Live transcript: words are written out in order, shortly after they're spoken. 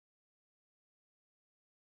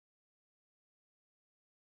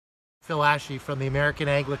Phil Ashey from the American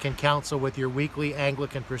Anglican Council with your weekly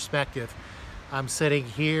Anglican perspective. I'm sitting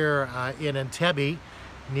here in Entebbe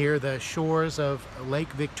near the shores of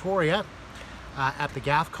Lake Victoria at the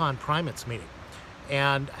GAFCON primates meeting.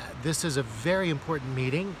 And this is a very important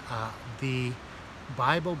meeting. The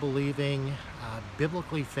Bible-believing,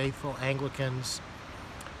 biblically faithful Anglicans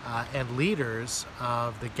and leaders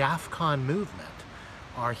of the GAFCON movement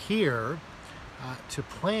are here to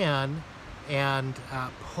plan and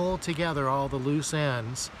pull together all the loose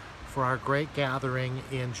ends for our great gathering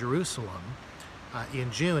in Jerusalem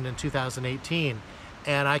in June in 2018.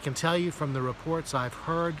 And I can tell you from the reports I've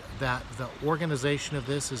heard that the organization of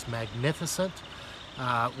this is magnificent.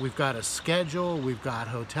 We've got a schedule, we've got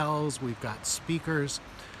hotels, we've got speakers,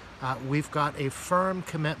 we've got a firm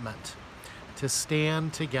commitment to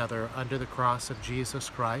stand together under the cross of Jesus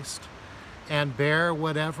Christ and bear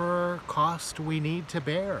whatever cost we need to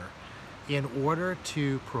bear in order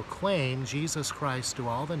to proclaim Jesus Christ to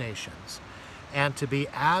all the nations, and to be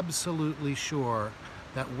absolutely sure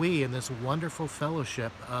that we in this wonderful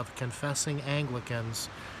fellowship of confessing Anglicans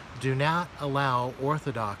do not allow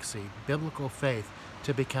orthodoxy, biblical faith,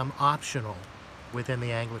 to become optional within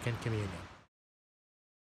the Anglican communion.